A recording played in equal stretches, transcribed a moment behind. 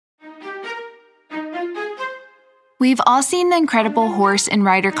We've all seen the incredible horse and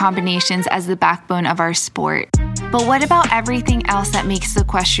rider combinations as the backbone of our sport. But what about everything else that makes the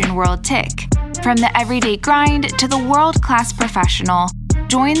equestrian world tick? From the everyday grind to the world-class professional,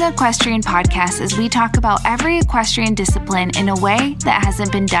 join the Equestrian Podcast as we talk about every equestrian discipline in a way that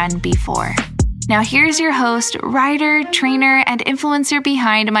hasn't been done before. Now here's your host, rider, trainer, and influencer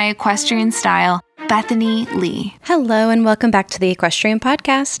behind my equestrian style, Bethany Lee. Hello and welcome back to the Equestrian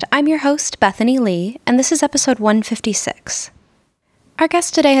Podcast. I'm your host, Bethany Lee, and this is episode 156. Our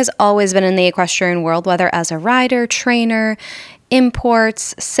guest today has always been in the equestrian world, whether as a rider, trainer,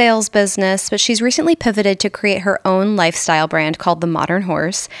 imports, sales business, but she's recently pivoted to create her own lifestyle brand called The Modern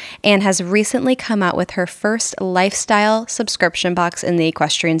Horse and has recently come out with her first lifestyle subscription box in the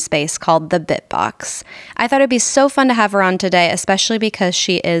equestrian space called the Bit Box. I thought it'd be so fun to have her on today, especially because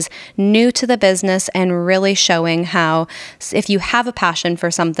she is new to the business and really showing how if you have a passion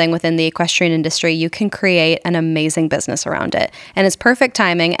for something within the equestrian industry, you can create an amazing business around it. And it's perfect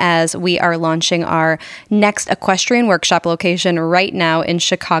timing as we are launching our next equestrian workshop location right now in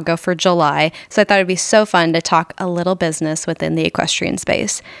Chicago for July. So I thought it'd be so fun to talk a little business within the equestrian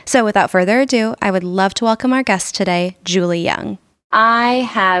space. So without further ado, I would love to welcome our guest today, Julie Young. I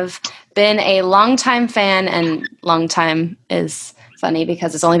have been a longtime fan, and long time is funny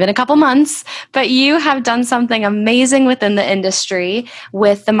because it's only been a couple months, but you have done something amazing within the industry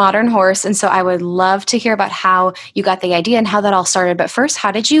with the Modern Horse. And so I would love to hear about how you got the idea and how that all started. But first,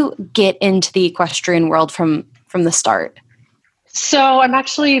 how did you get into the equestrian world from the start? So I'm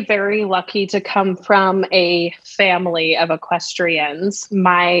actually very lucky to come from a family of equestrians.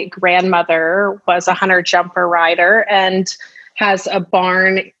 My grandmother was a hunter jumper rider and has a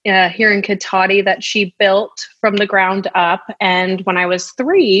barn here in Kitati that she built from the ground up. And when I was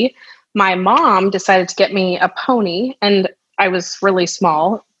 3, my mom decided to get me a pony, and I was really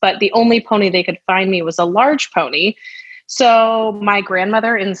small, but the only pony they could find me was a large pony. So my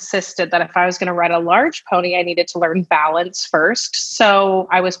grandmother insisted that if I was going to ride a large pony, I needed to learn balance first. So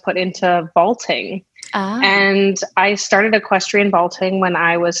I was put into vaulting. And I started equestrian vaulting when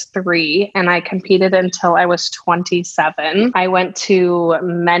I was 3, and I competed until I was 27. I went to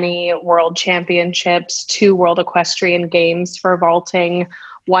many world championships, 2 world equestrian games for vaulting,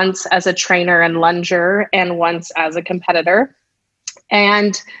 once as a trainer and lunger and once as a competitor.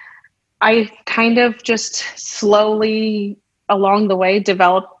 And I kind of just slowly along the way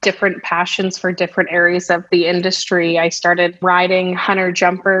developed different passions for different areas of the industry. I started riding hunter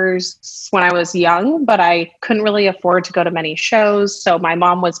jumpers when I was young, but I couldn't really afford to go to many shows. So my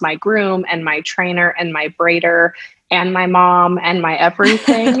mom was my groom and my trainer and my braider and my mom and my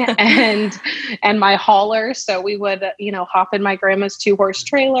everything and my hauler. So we would, hop in my grandma's 2-horse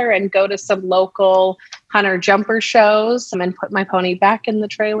trailer and go to some local hunter jumper shows and put my pony back in the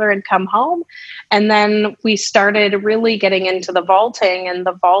trailer and come home. And then we started really getting into the vaulting, and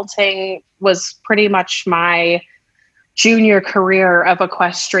the vaulting was pretty much my junior career of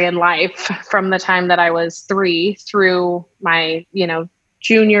equestrian life from the time that I was 3 through my,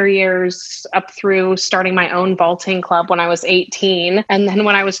 junior years up through starting my own vaulting club when I was 18. And then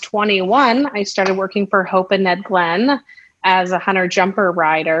when I was 21, I started working for Hope and Ned Glenn as a hunter jumper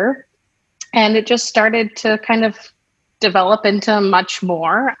rider. And it just started to kind of develop into much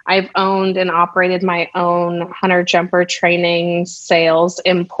more. I've owned and operated my own hunter jumper training, sales,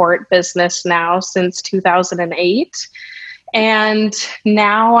 import business now since 2008. And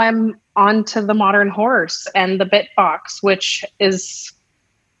now I'm on to the Modern Horse and the Bit Box, which is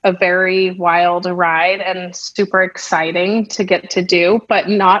a very wild ride and super exciting to get to do, but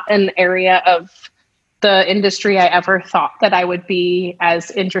not an area of the industry I ever thought that I would be as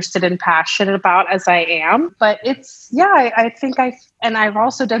interested and passionate about as I am. But I think I've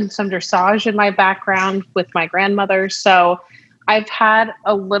also done some dressage in my background with my grandmother. So I've had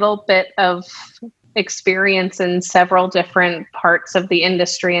a little bit of experience in several different parts of the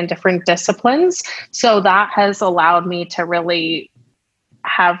industry and different disciplines. So that has allowed me to really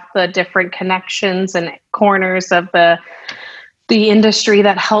have the different connections and corners of the industry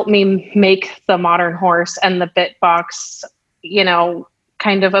that help me make the Modern Horse and the Bit Box,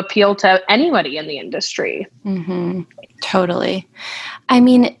 kind of appeal to anybody in the industry. Mm-hmm. Totally. I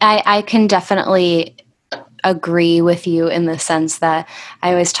mean, I can definitely agree with you in the sense that I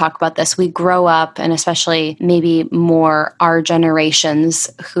always talk about this. We grow up, and especially maybe more our generations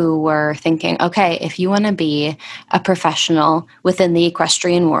who were thinking, okay, if you want to be a professional within the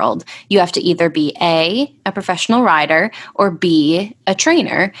equestrian world, you have to either be A, a professional rider, or B, a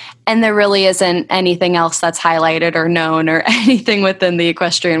trainer. And there really isn't anything else that's highlighted or known or anything within the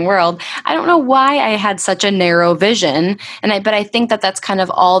equestrian world. I don't know why I had such a narrow vision, but I think that that's kind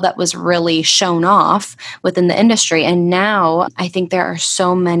of all that was really shown off with within the industry. And now I think there are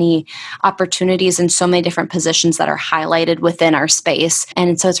so many opportunities and so many different positions that are highlighted within our space.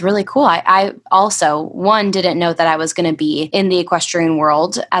 And so it's really cool. I also, one, didn't know that I was going to be in the equestrian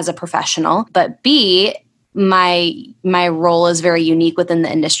world as a professional, but B, my role is very unique within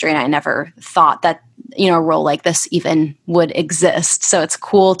the industry. And I never thought that, a role like this even would exist. So it's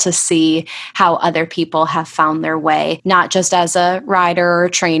cool to see how other people have found their way, not just as a rider or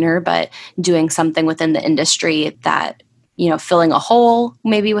trainer, but doing something within the industry that, filling a hole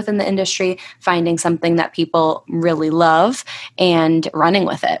maybe within the industry, finding something that people really love and running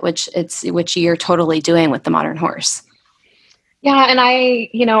with it, which you're totally doing with the modern horse. Yeah. And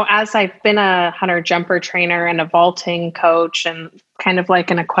as I've been a hunter jumper trainer and a vaulting coach and kind of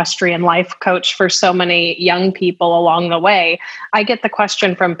like an equestrian life coach for so many young people along the way, I get the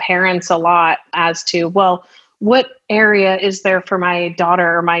question from parents a lot as to, well, what area is there for my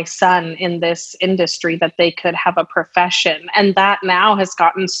daughter or my son in this industry that they could have a profession? And that now has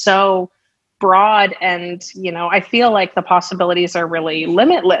gotten so broad. And, I feel like the possibilities are really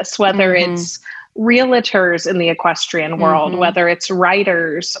limitless, whether it's realtors in the equestrian world, whether it's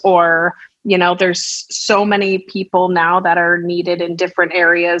writers or, there's so many people now that are needed in different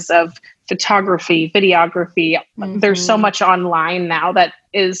areas of photography, videography. There's so much online now that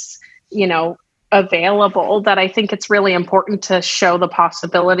is, available that I think it's really important to show the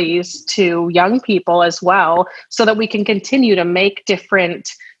possibilities to young people as well, so that we can continue to make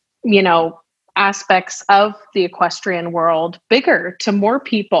different, aspects of the equestrian world bigger to more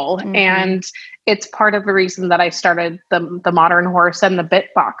people. And it's part of the reason that I started the modern horse and the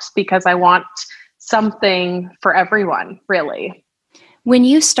bit box, because I want something for everyone, really. When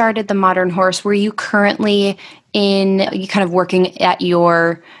you started the modern horse, were you currently you kind of working at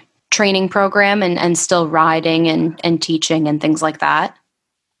your training program and still riding and teaching and things like that?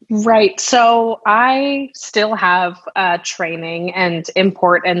 Right. So I still have a training and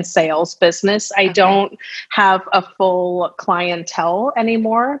import and sales business. I don't have a full clientele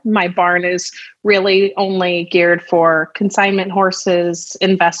anymore. My barn is really only geared for consignment horses,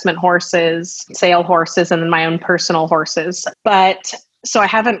 investment horses, sale horses, and then my own personal horses. But so I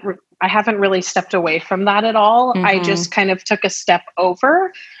haven't really stepped away from that at all. I just kind of took a step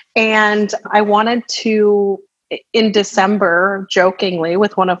over, and I wanted to, in December, jokingly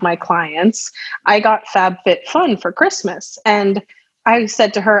with one of my clients, I got FabFitFun for Christmas. And I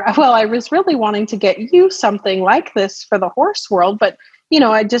said to her, well, I was really wanting to get you something like this for the horse world, but,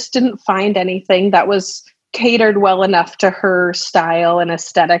 I just didn't find anything that was catered well enough to her style and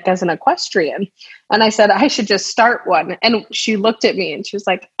aesthetic as an equestrian. And I said, I should just start one. And she looked at me and she was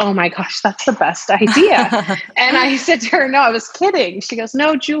like, oh my gosh, that's the best idea. And I said to her, no, I was kidding. She goes,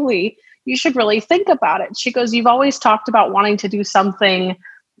 no, Julie, you should really think about it. She goes, you've always talked about wanting to do something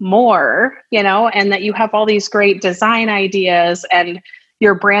more, and that you have all these great design ideas and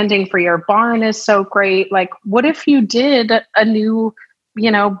your branding for your barn is so great. Like, what if you did a new,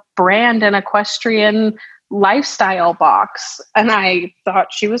 brand and equestrian lifestyle box? And I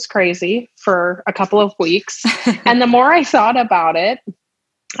thought she was crazy for a couple of weeks. And the more I thought about it,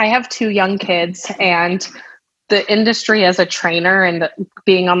 I have 2 young kids, and the industry as a trainer and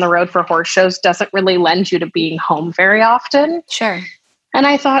being on the road for horse shows doesn't really lend you to being home very often. Sure. And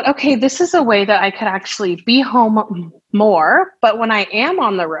I thought, okay, this is a way that I could actually be home more. But when I am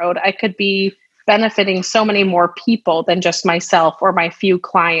on the road, I could be benefiting so many more people than just myself or my few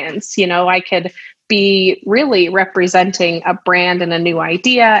clients. I could be really representing a brand and a new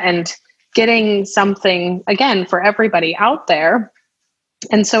idea and getting something, again, for everybody out there.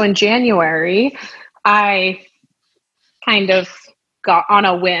 And so in January, I kind of got on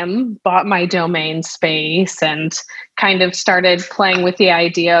a whim, bought my domain space and kind of started playing with the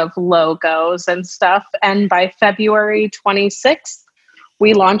idea of logos and stuff. And by February 26th,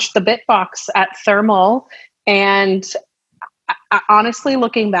 we launched the Bitbox at Thermal. And honestly,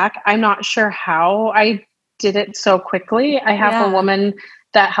 looking back, I'm not sure how I did it so quickly. I have a woman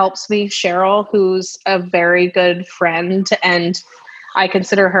that helps me, Cheryl, who's a very good friend, and I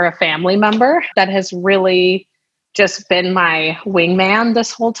consider her a family member that has really just been my wingman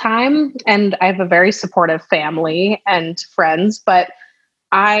this whole time. And I have a very supportive family and friends, but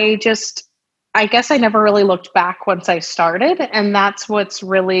I guess I never really looked back once I started. And that's what's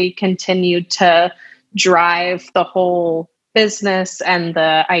really continued to drive the whole business and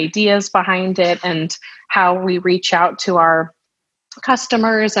the ideas behind it and how we reach out to our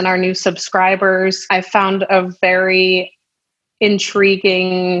customers and our new subscribers. I found a very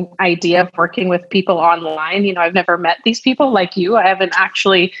intriguing idea of working with people online. I've never met these people like you. I haven't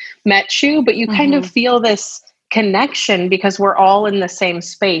actually met you, but you kind of feel this connection because we're all in the same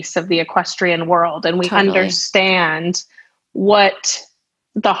space of the equestrian world, and we understand what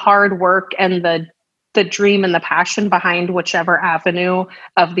the hard work and the dream and the passion behind whichever avenue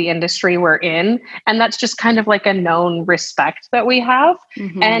of the industry we're in. And that's just kind of like a known respect that we have.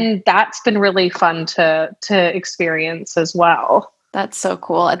 And that's been really fun to experience as well. That's so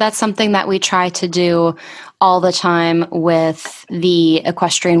cool. That's something that we try to do all the time with the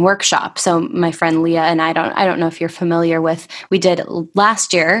equestrian workshop. So my friend Leah and I don't know if you're familiar with, we did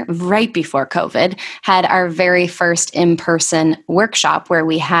last year, right before COVID, had our very first in-person workshop where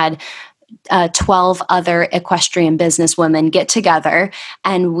we had 12 other equestrian businesswomen get together,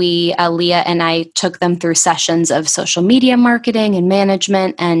 and we, Leah and I, took them through sessions of social media marketing and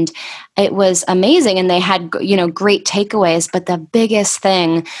management, and it was amazing. And they had, great takeaways, but the biggest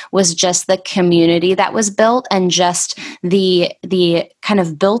thing was just the community that was built and just the kind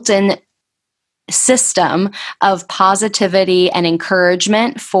of built-in system of positivity and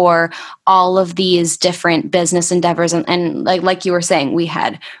encouragement for all of these different business endeavors. And like you were saying, we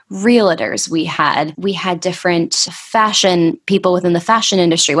had realtors, we had different fashion people within the fashion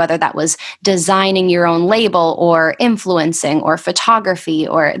industry, whether that was designing your own label or influencing or photography,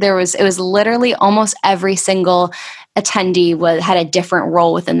 or it was literally almost every single attendee had a different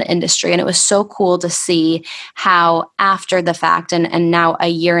role within the industry. And it was so cool to see how after the fact, and now a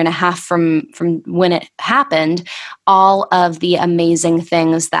year and a half from when it happened, all of the amazing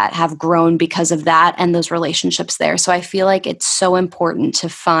things that have grown because of that and those relationships there. So I feel like it's so important to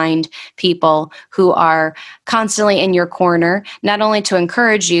find people who are constantly in your corner, not only to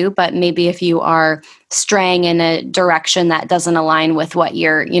encourage you, but maybe if you are straying in a direction that doesn't align with what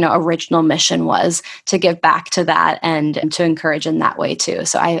your original mission was, to give back to that and to encourage in that way too.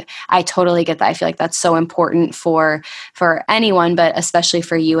 So I totally get that. I feel like that's so important for anyone, but especially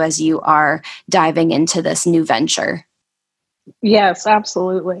for you as you are diving into this new venture. Yes,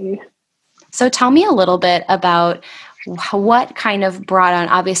 absolutely. So tell me a little bit about what kind of brought on,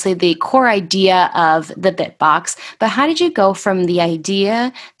 obviously, the core idea of the BitBox, but how did you go from the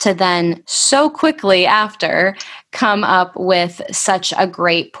idea to then so quickly after come up with such a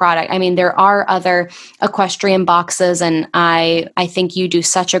great product? I mean, there are other equestrian boxes, and I think you do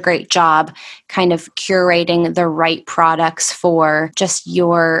such a great job kind of curating the right products for just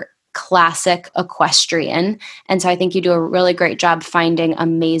your classic equestrian. And so I think you do a really great job finding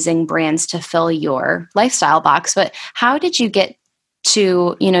amazing brands to fill your lifestyle box. But how did you get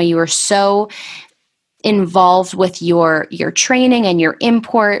to, you were so involved with your training and your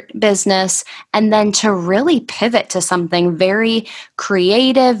import business, and then to really pivot to something very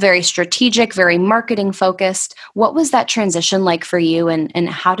creative, very strategic, very marketing focused? What was that transition like for you, and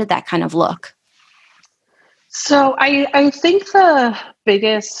how did that kind of look? So I think the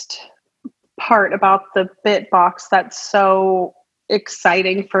biggest part about the BitBox that's so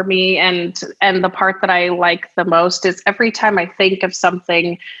exciting for me and the part that I like the most is every time I think of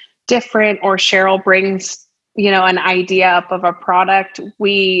something different or Cheryl brings, an idea up of a product,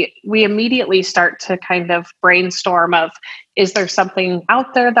 we immediately start to kind of brainstorm of, is there something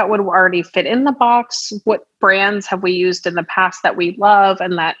out there that would already fit in the box? What brands have we used in the past that we love,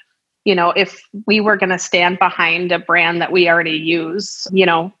 and that if we were going to stand behind a brand that we already use,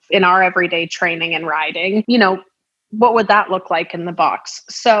 in our everyday training and riding, what would that look like in the box?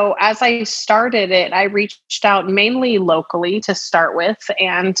 So as I started it, I reached out mainly locally to start with,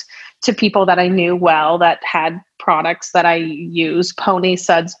 and to people that I knew well that had products that I use, Pony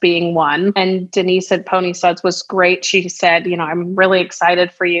Suds being one. And Denise at Pony Suds was great. She said, I'm really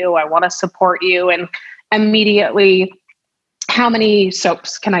excited for you. I want to support you. And immediately, how many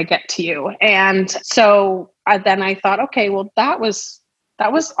soaps can I get to you? And so then I thought, okay, well, that was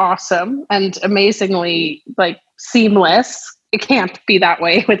awesome and amazingly seamless. It can't be that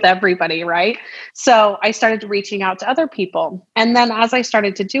way with everybody, right? So I started reaching out to other people. And then as I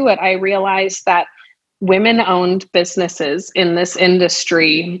started to do it, I realized that women-owned businesses in this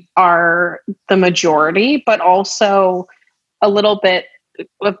industry are the majority, but also a little bit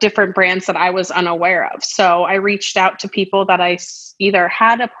of different brands that I was unaware of. So I reached out to people that I either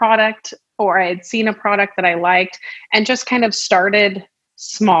had a product or I had seen a product that I liked, and just kind of started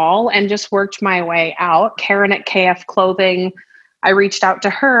small and just worked my way out. Karen at KF Clothing, I reached out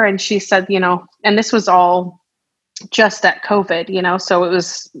to her and she said, and this was all just at COVID, so it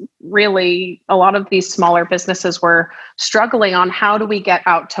was really a lot of these smaller businesses were struggling on how do we get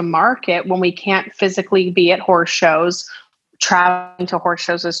out to market when we can't physically be at horse shows. Traveling to horse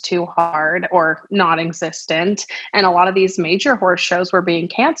shows is too hard or non-existent. And a lot of these major horse shows were being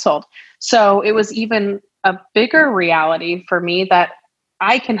canceled. So it was even a bigger reality for me that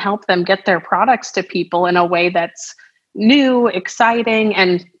I can help them get their products to people in a way that's new, exciting,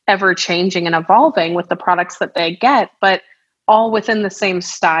 and ever changing and evolving with the products that they get, but all within the same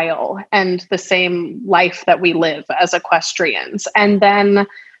style and the same life that we live as equestrians. And then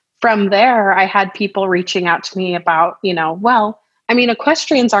from there, I had people reaching out to me about,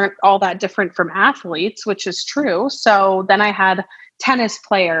 equestrians aren't all that different from athletes, which is true. So then I had tennis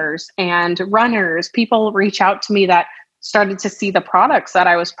players and runners, people reach out to me that started to see the products that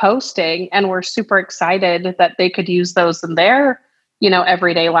I was posting and were super excited that they could use those in their,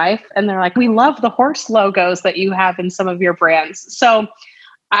 everyday life. And they're like, we love the horse logos that you have in some of your brands. So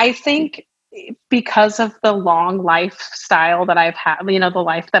I think because of the long lifestyle that I've had, the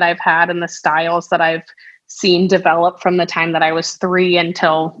life that I've had and the styles that I've seen develop from the time that I was 3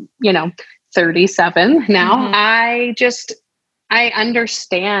 until, 37 now, I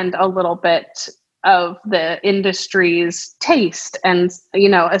understand a little bit of the industry's taste and,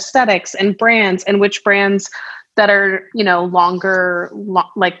 aesthetics and brands, and which brands that are,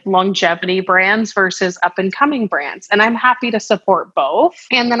 longevity brands versus up and coming brands. And I'm happy to support both.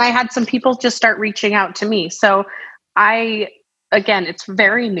 And then I had some people just start reaching out to me. So again, it's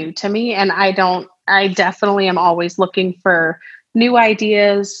very new to me, and I definitely am always looking for new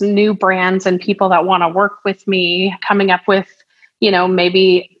ideas, new brands, and people that want to work with me, coming up with,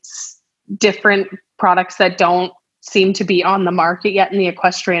 maybe different products that don't seem to be on the market yet in the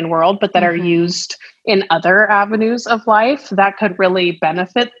equestrian world, but that are used in other avenues of life that could really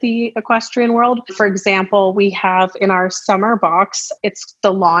benefit the equestrian world. For example, we have in our summer box, it's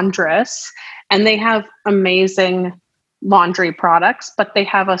the laundress, and they have amazing laundry products, but they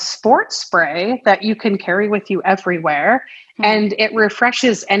have a sports spray that you can carry with you everywhere. And it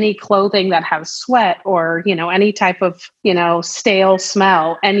refreshes any clothing that has sweat or, any type of, stale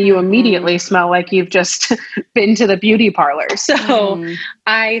smell. And you immediately smell like you've just been to the beauty parlor. So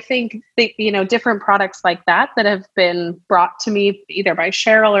I think that, different products like that have been brought to me either by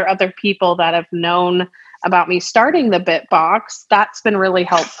Cheryl or other people that have known about me starting the Bit Box, that's been really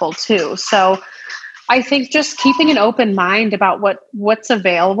helpful too. So I think just keeping an open mind about what's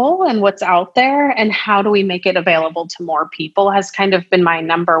available and what's out there and how do we make it available to more people has kind of been my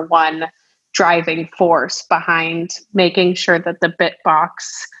number one driving force behind making sure that the Bit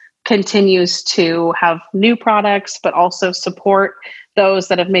Box continues to have new products, but also support those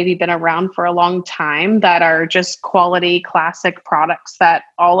that have maybe been around for a long time that are just quality classic products that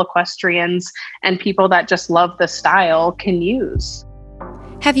all equestrians and people that just love the style can use.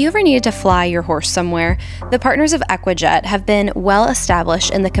 Have you ever needed to fly your horse somewhere? The partners of Equijet have been well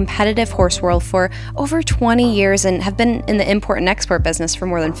established in the competitive horse world for over 20 years and have been in the import and export business for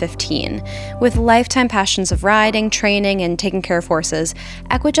more than 15. With lifetime passions of riding, training, and taking care of horses,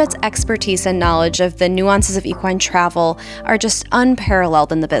 Equijet's expertise and knowledge of the nuances of equine travel are just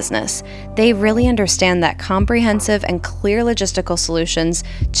unparalleled in the business. They really understand that comprehensive and clear logistical solutions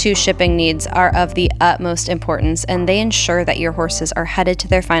to shipping needs are of the utmost importance, and they ensure that your horses are headed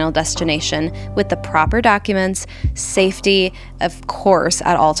to their final destination with the proper documents, safety, of course,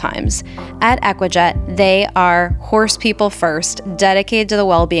 at all times. At Equijet, they are horse people first, dedicated to the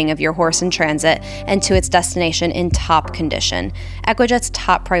well-being of your horse in transit and to its destination in top condition. Equijet's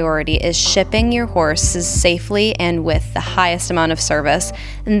top priority is shipping your horses safely and with the highest amount of service,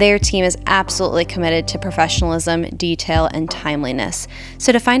 and their team is absolutely committed to professionalism, detail, and timeliness.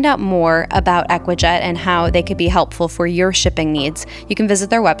 So to find out more about Equijet and how they could be helpful for your shipping needs, you can visit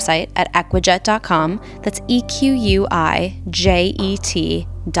their website at equijet.com. That's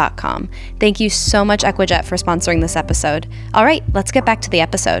EQUIJET.com. Thank you so much, Equijet, for sponsoring this episode. All right, let's get back to the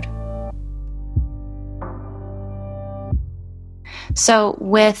episode. So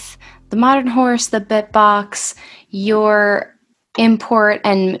with the modern horse, the Bit Box, your import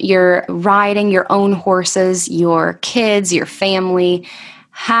and you're riding your own horses, your kids, your family,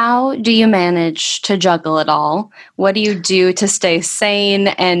 how do you manage to juggle it all? What do you do to stay sane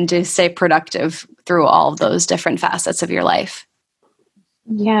and to stay productive through all of those different facets of your life?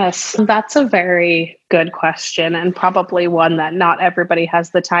 Yes, that's a very good question, and probably one that not everybody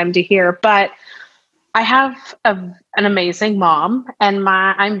has the time to hear. But I have an amazing mom, and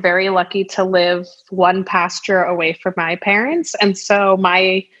I'm very lucky to live one pasture away from my parents. And so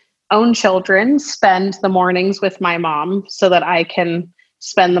my own children spend the mornings with my mom so that I can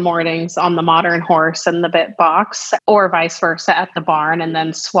spend the mornings on the modern horse and the Bit Box, or vice versa at the barn, and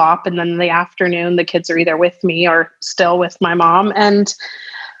then swap. And then in the afternoon, the kids are either with me or still with my mom. And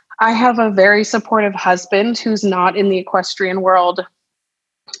I have a very supportive husband who's not in the equestrian world.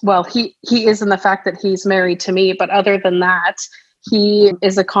 Well, he is in the fact that he's married to me, but other than that, he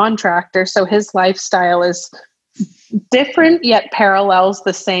is a contractor. So his lifestyle is different yet parallels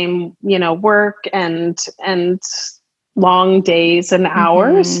the same, work and long days and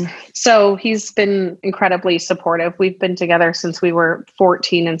hours. So he's been incredibly supportive. We've been together since we were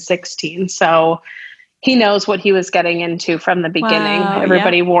 14 and 16. So he knows what he was getting into from the beginning. Wow,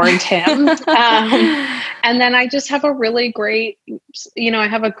 Everybody warned him. And then I just have a really great, I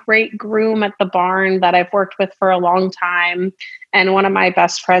have a great groom at the barn that I've worked with for a long time. And one of my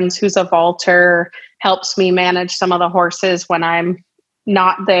best friends, who's a vaulter, helps me manage some of the horses when I'm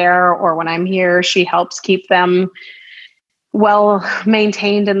not there or when I'm here. She helps keep them well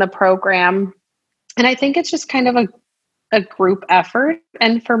maintained in the program. And I think it's just kind of a group effort.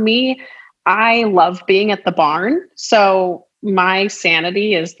 And for me, I love being at the barn. So my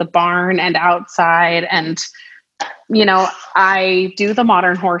sanity is the barn and outside. And, I do the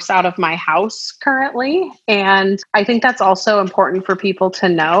modern horse out of my house currently. And I think that's also important for people to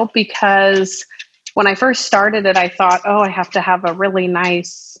know, because when I first started it, I thought, I have to have a really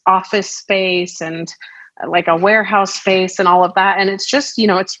nice office space and like a warehouse space and all of that. And it's just,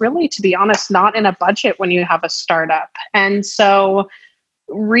 it's really, to be honest, not in a budget when you have a startup. And so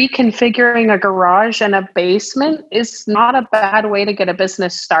reconfiguring a garage and a basement is not a bad way to get a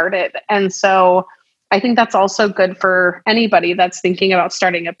business started. And so I think that's also good for anybody that's thinking about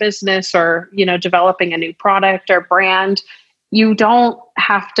starting a business or, developing a new product or brand. You don't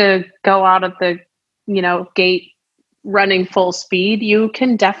have to go out of the, gate running full speed. You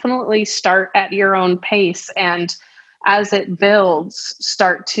can definitely start at your own pace, and as it builds,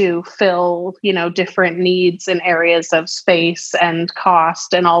 start to fill, different needs in areas of space and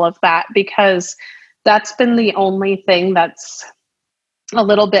cost and all of that, because that's been the only thing that's a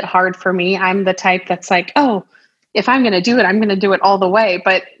little bit hard for me. I'm the type that's like, if I'm going to do it, I'm going to do it all the way.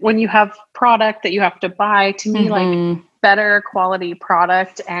 But when you have product that you have to buy, to me, like better quality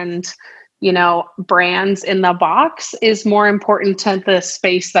product and, brands in the box is more important to the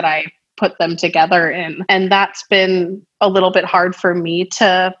space that I put them together in. And that's been a little bit hard for me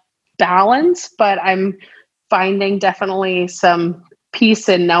to balance, but I'm finding definitely some peace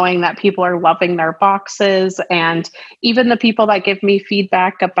in knowing that people are loving their boxes. And even the people that give me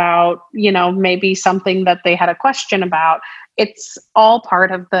feedback about, maybe something that they had a question about, it's all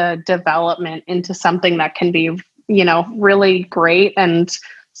part of the development into something that can be, really great and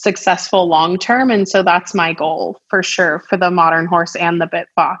successful long-term. And so that's my goal for sure for the modern horse and the bit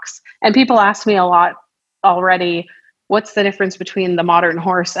box. And people ask me a lot already, what's the difference between the modern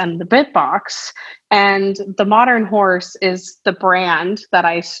horse and the bit box? And the modern horse is the brand that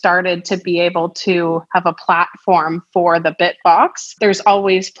I started to be able to have a platform for the bit box. There's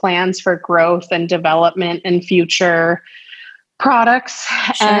always plans for growth and development and future products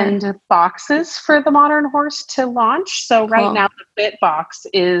and boxes for the modern horse to launch. So right now the bit box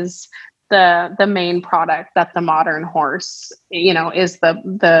is the main product that the modern horse, is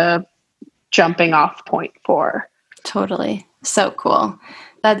the jumping off point for. Totally. So cool.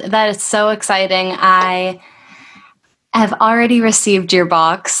 That is so exciting. I have already received your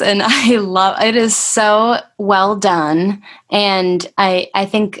box and I love it. Is so well done. And I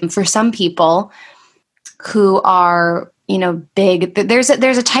think for some people who are, big, there's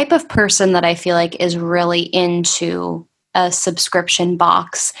a type of person that I feel like is really into a subscription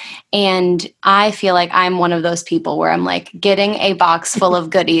box. And I feel like I'm one of those people where I'm like, getting a box full of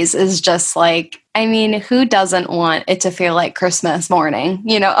goodies is just like, who doesn't want it to feel like Christmas morning,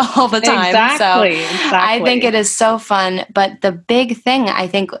 all the time. Exactly. I think it is so fun. But the big thing I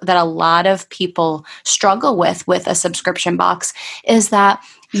think that a lot of people struggle with a subscription box is that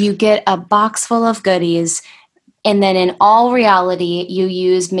you get a box full of goodies, and then in all reality, you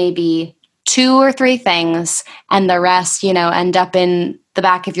use maybe 2 or 3 things, and the rest, end up in the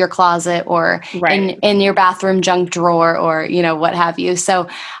back of your closet or in your bathroom junk drawer or, what have you. So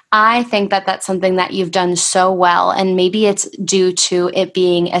I think that that's something that you've done so well. And maybe it's due to it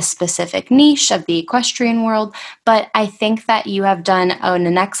being a specific niche of the equestrian world. But I think that you have done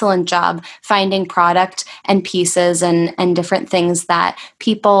an excellent job finding product and pieces and different things that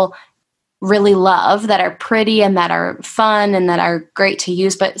people really love, that are pretty and that are fun and that are great to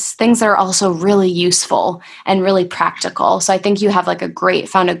use, but things that are also really useful and really practical. So I think you have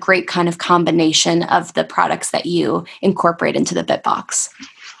found a great kind of combination of the products that you incorporate into the bit box.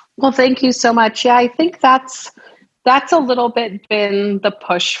 Well, thank you so much. Yeah, I think that's a little bit been the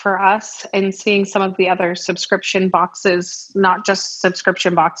push for us in seeing some of the other subscription boxes, not just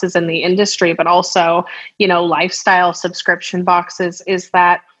subscription boxes in the industry, but also, lifestyle subscription boxes, is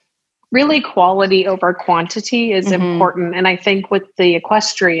that really quality over quantity is important. And I think with the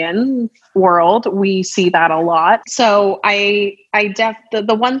equestrian world, we see that a lot. So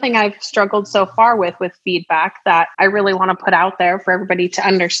the one thing I've struggled so far with feedback that I really want to put out there for everybody to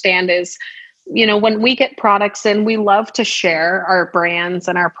understand is, when we get products in, we love to share our brands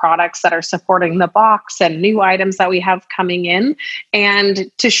and our products that are supporting the box and new items that we have coming in, and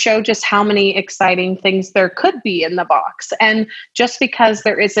to show just how many exciting things there could be in the box. And just because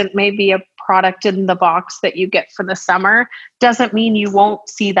there isn't maybe a product in the box that you get for the summer doesn't mean you won't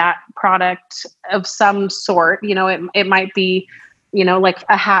see that product of some sort. It might be, like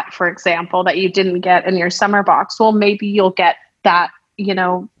a hat, for example, that you didn't get in your summer box. Well, maybe you'll get that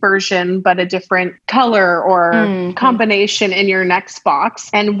version, but a different color or combination in your next box.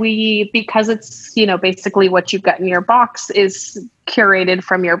 And because it's, basically what you've got in your box is curated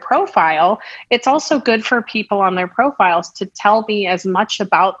from your profile, it's also good for people on their profiles to tell me as much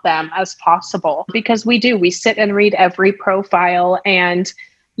about them as possible, because we sit and read every profile and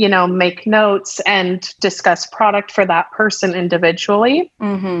make notes and discuss product for that person individually.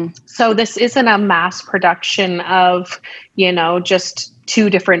 So this isn't a mass production of, just 2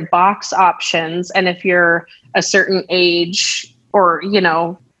 different box options. And if you're a certain age or,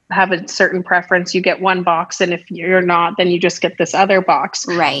 have a certain preference, you get one box. And if you're not, then you just get this other box.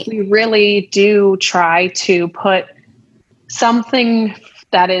 Right. We really do try to put something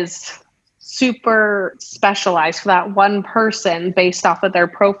that is super specialized for that one person based off of their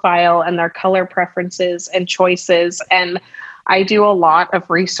profile and their color preferences and choices. And I do a lot of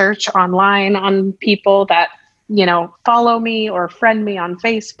research online on people that, follow me or friend me on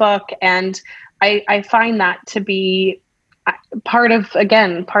Facebook. And I find that to be part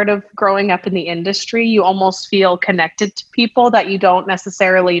of growing up in the industry. You almost feel connected to people that you don't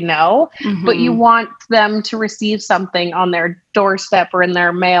necessarily know, but you want them to receive something on their doorstep or in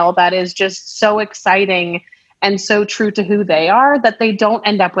their mail that is just so exciting and so true to who they are, that they don't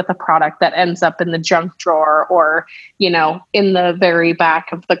end up with a product that ends up in the junk drawer or, in the very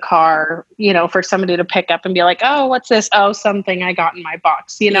back of the car, for somebody to pick up and be like, oh, what's this? Oh, something I got in my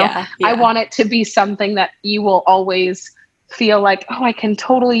box. I want it to be something that you will always feel like, oh, I can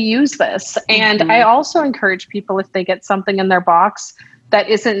totally use this. And I also encourage people, if they get something in their box that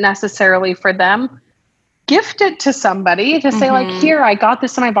isn't necessarily for them, gift it to somebody to say like, here, I got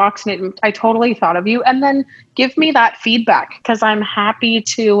this in my box and I totally thought of you. And then give me that feedback, because I'm happy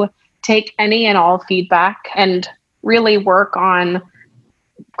to take any and all feedback and really work on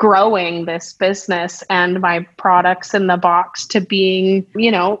growing this business and my products in the box to being,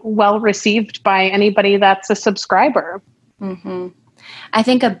 well received by anybody that's a subscriber. I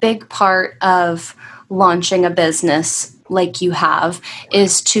think a big part of launching a business like you have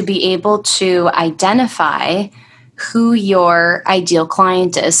is to be able to identify who your ideal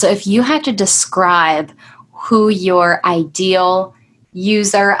client is. So if you had to describe who your ideal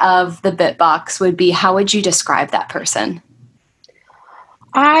user of the BitBox would be, how would you describe that person?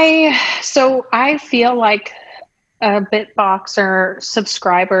 I feel like a BitBoxer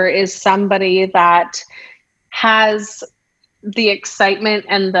subscriber is somebody that has the excitement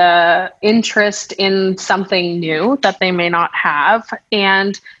and the interest in something new that they may not have,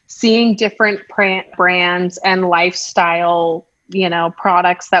 and seeing different brands and lifestyle,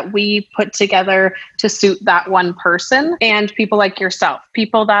 products that we put together to suit that one person. And people like yourself,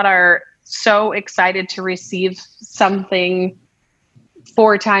 people that are so excited to receive something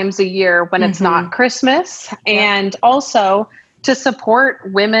 4 times a year when it's not Christmas. And also to support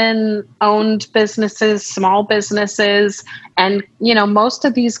women-owned businesses, small businesses. And, most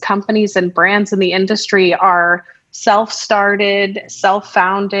of these companies and brands in the industry are self-started,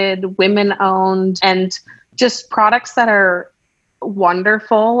 self-founded, women-owned, and just products that are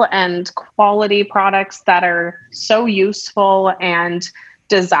wonderful and quality products that are so useful and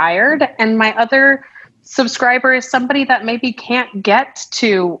desired. And my other subscriber is somebody that maybe can't get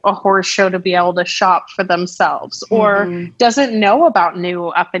to a horse show to be able to shop for themselves, or doesn't know about new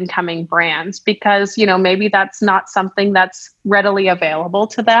up and coming brands because, maybe that's not something that's readily available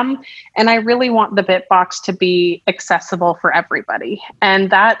to them. And I really want the BitBox to be accessible for everybody. And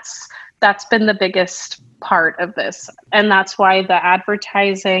that's been the biggest part of this. And that's why the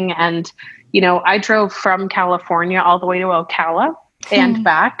advertising and, I drove from California all the way to Ocala and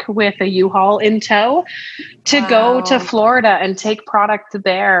back with a U-Haul in tow to go to Florida and take product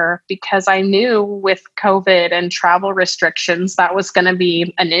there, because I knew with COVID and travel restrictions, that was going to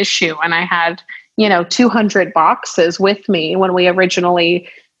be an issue. And I had, 200 boxes with me when we originally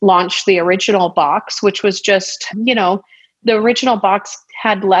launched the original box, which was just, the original box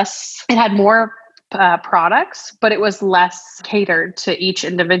had more products, but it was less catered to each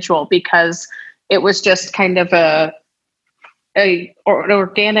individual because it was just kind of an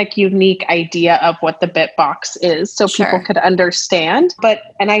organic, unique idea of what the BitBox is, so Sure. people could understand.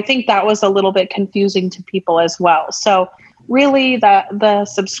 And I think that was a little bit confusing to people as well. So really, the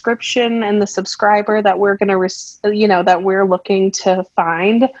subscription and the subscriber that we're going to, that we're looking to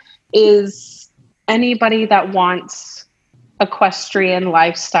find is anybody that wants equestrian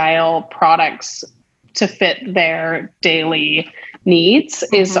lifestyle products to fit their daily needs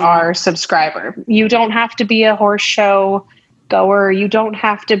is our subscriber. You don't have to be a horse show goer. You don't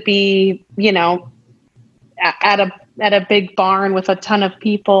have to be, at a big barn with a ton of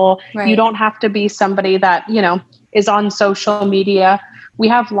people. Right. You don't have to be somebody that, is on social media. We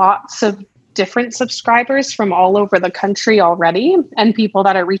have lots of different subscribers from all over the country already, and people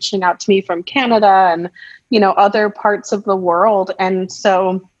that are reaching out to me from Canada and, other parts of the world. And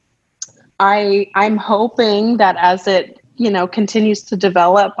so I'm hoping that as it, continues to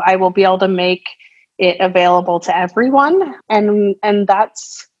develop, I will be able to make it available to everyone. And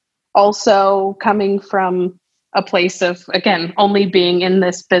that's also coming from a place of, again, only being in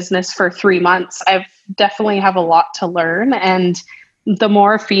this business for 3 months. I've definitely have a lot to learn, and the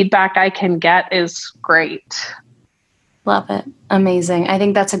more feedback I can get is great. Love it. Amazing. I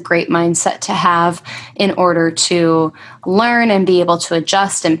think that's a great mindset to have in order to learn and be able to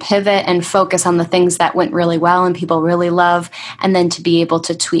adjust and pivot and focus on the things that went really well and people really love, and then to be able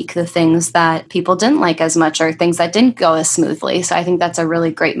to tweak the things that people didn't like as much or things that didn't go as smoothly. So I think that's a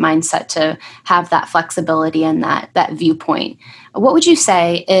really great mindset to have that flexibility and that viewpoint. What would you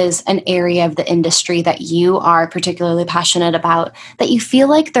say is an area of the industry that you are particularly passionate about that you feel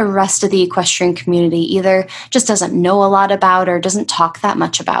like the rest of the equestrian community either just doesn't know a lot about or doesn't talk that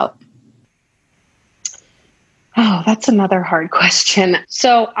much about? Oh, that's another hard question.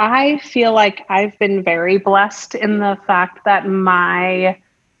 So I feel like I've been very blessed in the fact that my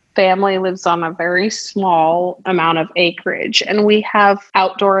family lives on a very small amount of acreage, and we have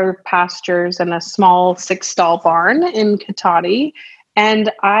outdoor pastures and a small 6-stall barn in Katati.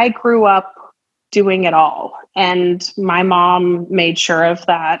 And I grew up doing it all, and my mom made sure of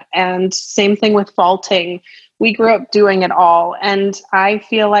that. And same thing with vaulting. We grew up doing it all. And I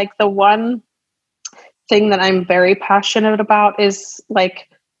feel like the one thing that I'm very passionate about is like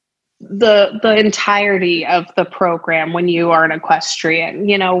the entirety of the program when you are an equestrian.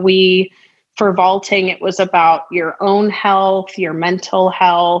 For vaulting, it was about your own health, your mental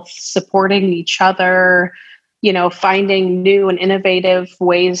health, supporting each other, finding new and innovative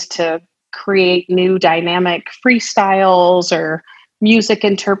ways to create new dynamic freestyles or music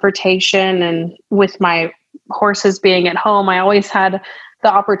interpretation. And with my horses being at home, I always had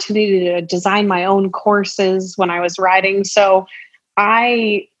the opportunity to design my own courses when I was riding. So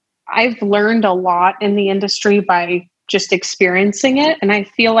I've learned a lot in the industry by just experiencing it. And I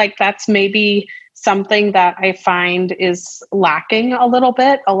feel like that's maybe something that I find is lacking a little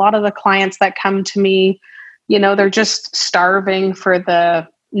bit. A lot of the clients that come to me, they're just starving for the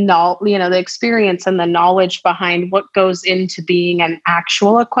experience and the knowledge behind what goes into being an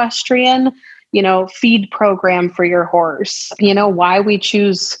actual equestrian, feed program for your horse, why we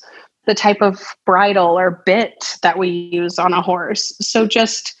choose the type of bridle or bit that we use on a horse. So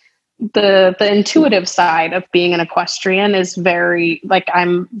just the intuitive side of being an equestrian is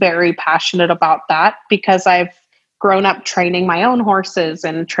I'm very passionate about that because I've grown up training my own horses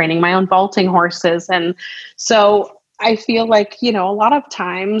and training my own vaulting horses. And so I feel like, a lot of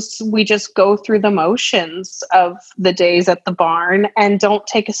times we just go through the motions of the days at the barn and don't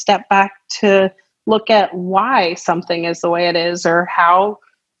take a step back to look at why something is the way it is, or how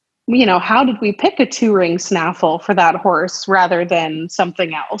did we pick a 2-ring snaffle for that horse rather than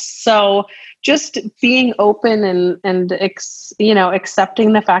something else? So just being open and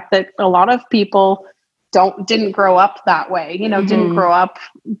accepting the fact that a lot of people didn't grow up that way, didn't grow up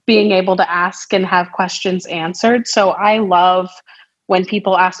being able to ask and have questions answered. So I love when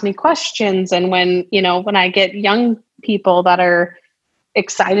people ask me questions, and when I get young people that are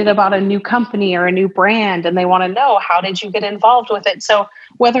excited about a new company or a new brand and they want to know, how did you get involved with it? So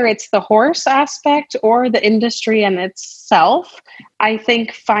whether it's the horse aspect or the industry in itself, I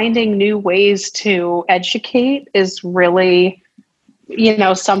think finding new ways to educate is really,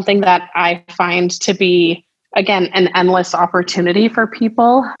 something that I find to be, again, an endless opportunity for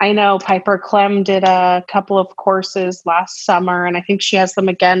people. I know Piper Clem did a couple of courses last summer, and I think she has them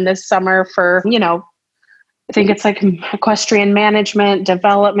again this summer for, I think it's like equestrian management,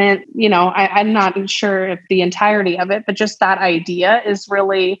 development. I'm not sure if the entirety of it, but just that idea is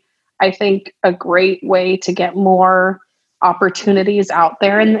really, I think, a great way to get more opportunities out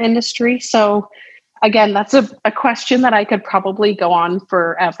there in the industry. So again, that's a question that I could probably go on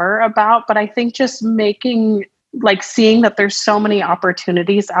forever about, but I think just seeing that there's so many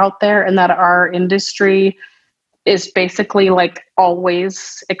opportunities out there and that our industry is basically like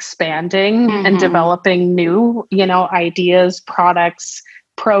always expanding and developing new, ideas, products,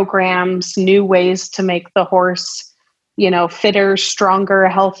 programs, new ways to make the horse, fitter, stronger,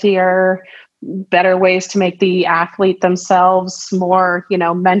 healthier, better ways to make the athlete themselves more,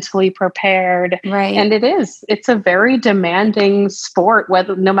 mentally prepared. Right. And it's a very demanding sport,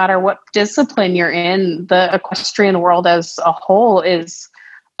 no matter what discipline you're in. The equestrian world as a whole is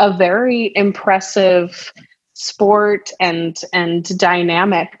a very impressive sport and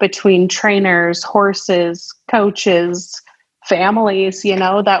dynamic between trainers, horses, coaches, families,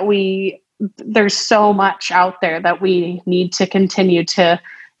 there's so much out there that we need to continue to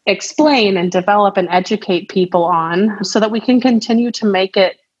explain and develop and educate people on so that we can continue to make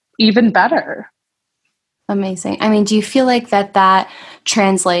it even better. Amazing. I mean, do you feel like that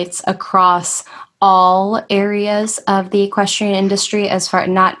translates across all areas of the equestrian industry, as far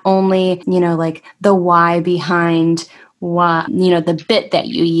not only, like the why behind what, the bit that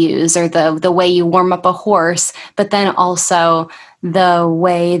you use or the way you warm up a horse, but then also the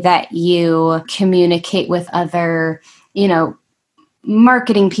way that you communicate with other,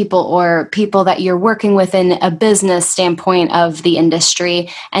 marketing people or people that you're working with in a business standpoint of the industry,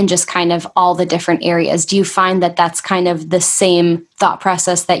 and just kind of all the different areas? Do you find that that's kind of the same thought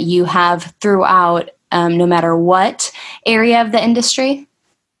process that you have throughout, no matter what area of the industry?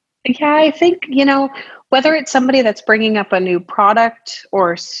 Yeah, I think, whether it's somebody that's bringing up a new product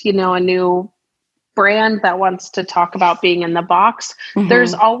or, a new brand that wants to talk about being in the box,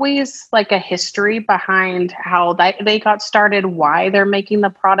 there's always like a history behind how they got started, why they're making the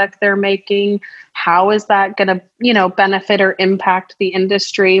product they're making, how is that going to, benefit or impact the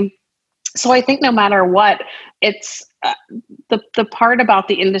industry. So I think no matter what, it's the part about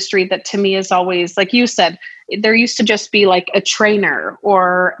the industry that to me is always, like you said, there used to just be like a trainer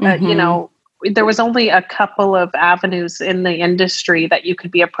or, there was only a couple of avenues in the industry that you could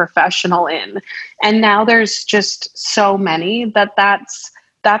be a professional in. And now there's just so many that's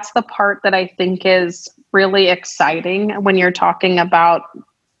the part that I think is really exciting when you're talking about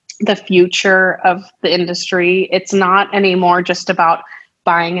the future of the industry. It's not anymore just about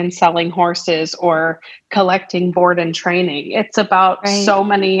buying and selling horses or collecting board and training. It's about so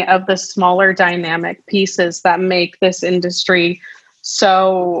many of the smaller dynamic pieces that make this industry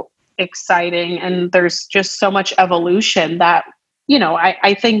so exciting. And there's just so much evolution that,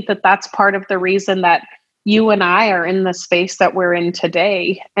 I think that that's part of the reason that you and I are in the space that we're in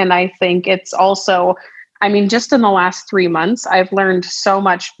today. And I think it's also, just in the last 3 months, I've learned so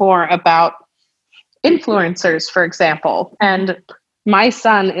much more about influencers, for example. And my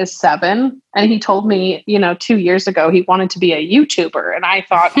son is 7, and he told me, 2 years ago, he wanted to be a YouTuber. And I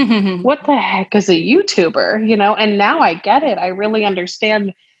thought, what the heck is a YouTuber? And now I get it. I really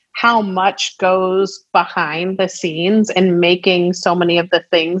understand how much goes behind the scenes in making so many of the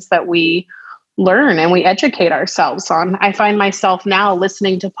things that we learn and we educate ourselves on. I find myself now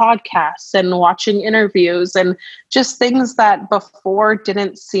listening to podcasts and watching interviews and just things that before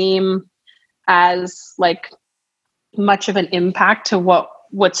didn't seem as like much of an impact to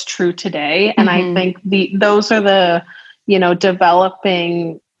what's true today. And I think those are the,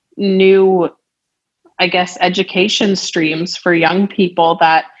 developing new, I guess, education streams for young people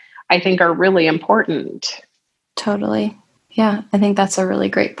that I think are really important. Totally. Yeah, I think that's a really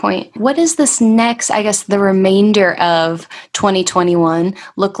great point. What does this next, I guess, the remainder of 2021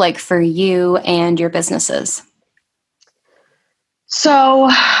 look like for you and your businesses? So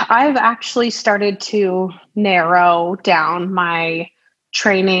I've actually started to narrow down my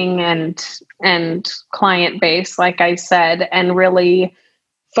training and client base, like I said, and really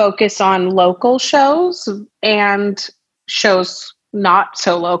focus on local shows and shows not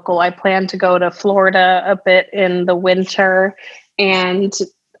so local. I plan to go to Florida a bit in the winter, and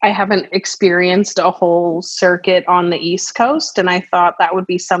I haven't experienced a whole circuit on the East Coast. And I thought that would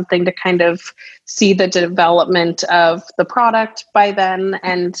be something to kind of see the development of the product by then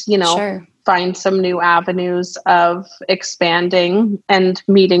and, Sure. find some new avenues of expanding and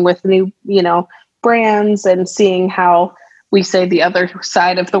meeting with new, brands and seeing how we say the other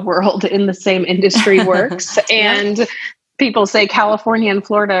side of the world in the same industry works. And people say California and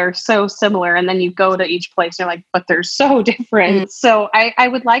Florida are so similar. And then you go to each place and you're like, but they're so different. So I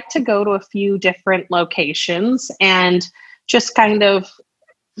would like to go to a few different locations and just kind of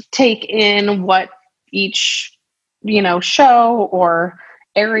take in what each, show or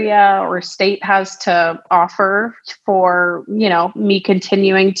area or state has to offer for, me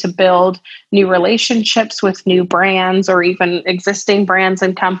continuing to build new relationships with new brands or even existing brands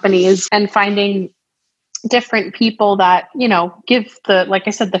and companies, and finding different people that, give like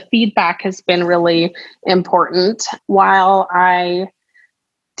I said, the feedback has been really important. While I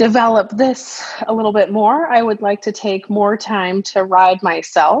develop this a little bit more, I would like to take more time to ride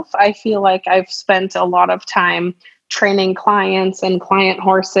myself. I feel like I've spent a lot of time training clients and client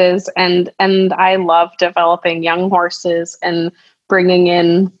horses, and I love developing young horses and bringing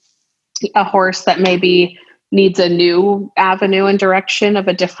in a horse that maybe needs a new avenue and direction of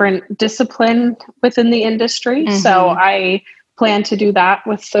a different discipline within the industry. Mm-hmm. So I plan to do that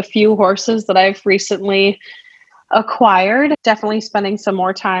with a few horses that I've recently acquired. Definitely spending some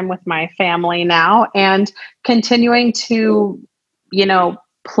more time with my family now and continuing to,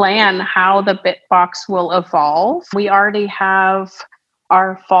 plan how the bit box will evolve. We already have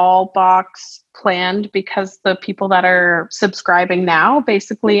our fall box planned because the people that are subscribing now,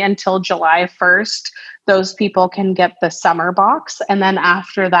 basically until July 1st, those people can get the summer box. And then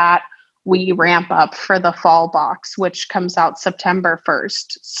after that, we ramp up for the fall box, which comes out September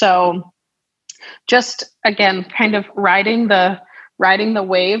 1st. So just, again, kind of riding the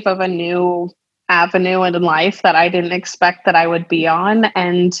wave of a new avenue in life that I didn't expect that I would be on,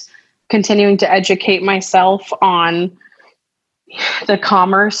 and continuing to educate myself on the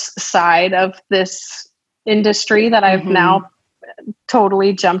commerce side of this industry that I've now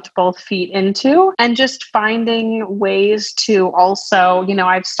totally jumped both feet into, and just finding ways to also, I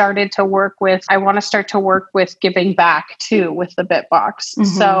want to start to work with giving back too with the bit box.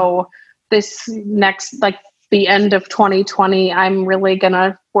 Mm-hmm. So this next, the end of 2020, I'm really going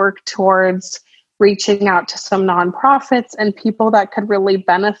to work towards reaching out to some nonprofits and people that could really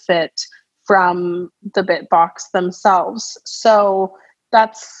benefit from the bit box themselves. So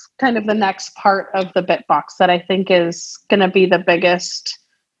that's kind of the next part of the bit box that I think is going to be the biggest,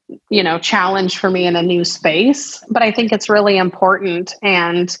 challenge for me in a new space. But I think it's really important.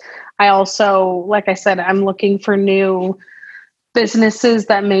 And I also, like I said, I'm looking for new businesses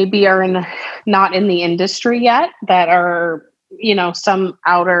that maybe are not in the industry yet, that are, some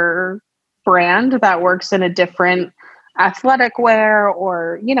outer brand that works in a different athletic wear,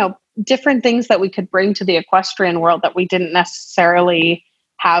 or, different things that we could bring to the equestrian world that we didn't necessarily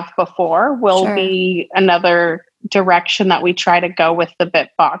have before will be another direction that we try to go with the bit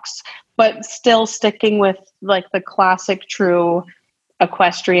box, but still sticking with the classic true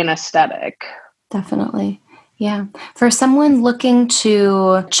equestrian aesthetic. Definitely. Yeah. For someone looking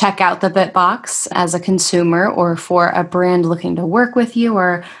to check out the bit box as a consumer, or for a brand looking to work with you,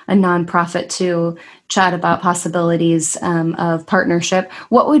 or a nonprofit to chat about possibilities of partnership,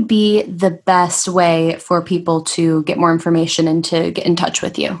 what would be the best way for people to get more information and to get in touch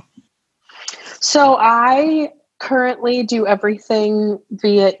with you? So I currently do everything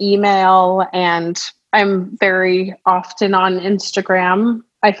via email, and I'm very often on Instagram.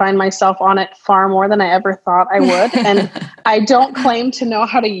 I find myself on it far more than I ever thought I would. And I don't claim to know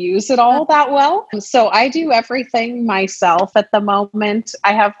how to use it all that well. So I do everything myself at the moment.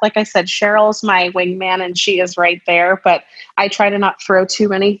 I have, like I said, Cheryl's my wingman and she is right there, but I try to not throw too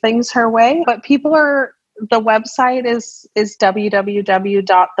many things her way. But the website is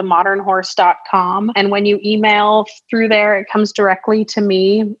www.themodernhorse.com. And when you email through there, it comes directly to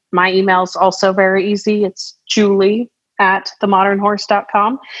me. My email is also very easy. It's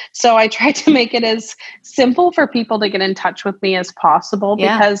Julie@themodernhorse.com. So I try to make it as simple for people to get in touch with me as possible,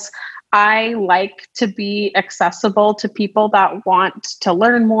 because I like to be accessible to people that want to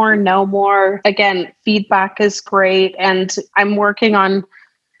learn more, know more. Again, feedback is great. And I'm working on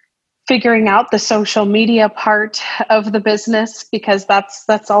figuring out the social media part of the business, because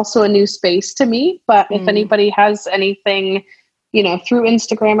that's also a new space to me. But if anybody has anything, through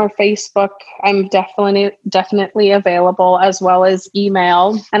Instagram or Facebook, I'm definitely available, as well as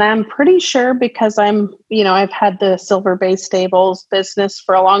email. And I'm pretty sure, because I've had the Silver Bay Stables business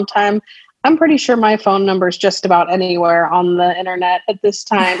for a long time, I'm pretty sure my phone number is just about anywhere on the internet at this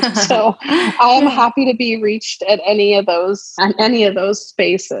time. So I am happy to be reached at any of those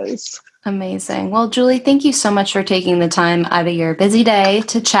spaces. Amazing. Well, Julie, thank you so much for taking the time out of your busy day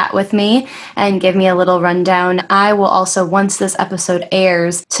to chat with me and give me a little rundown. I will also, once this episode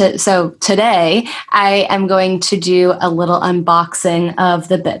airs, so today, I am going to do a little unboxing of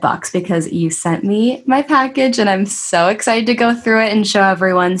the BitBox, because you sent me my package and I'm so excited to go through it and show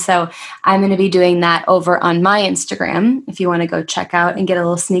everyone. So I'm going to be doing that over on my Instagram, if you want to go check out and get a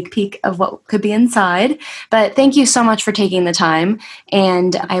little sneak peek of what could be inside. But thank you so much for taking the time,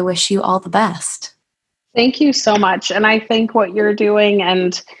 and I wish you all the best. Thank you so much. And I think what you're doing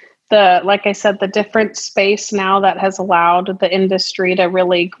and like I said, the different space now that has allowed the industry to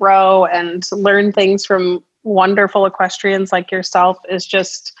really grow and learn things from wonderful equestrians like yourself is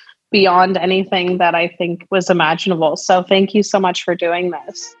just beyond anything that I think was imaginable. So thank you so much for doing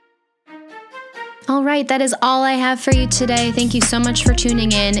this. All right, that is all I have for you today. Thank you so much for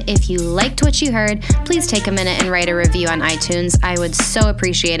tuning in. If you liked what you heard, please take a minute and write a review on iTunes. I would so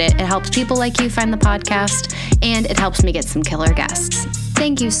appreciate it. It helps people like you find the podcast, and it helps me get some killer guests.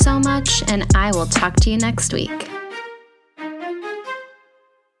 Thank you so much, and I will talk to you next week.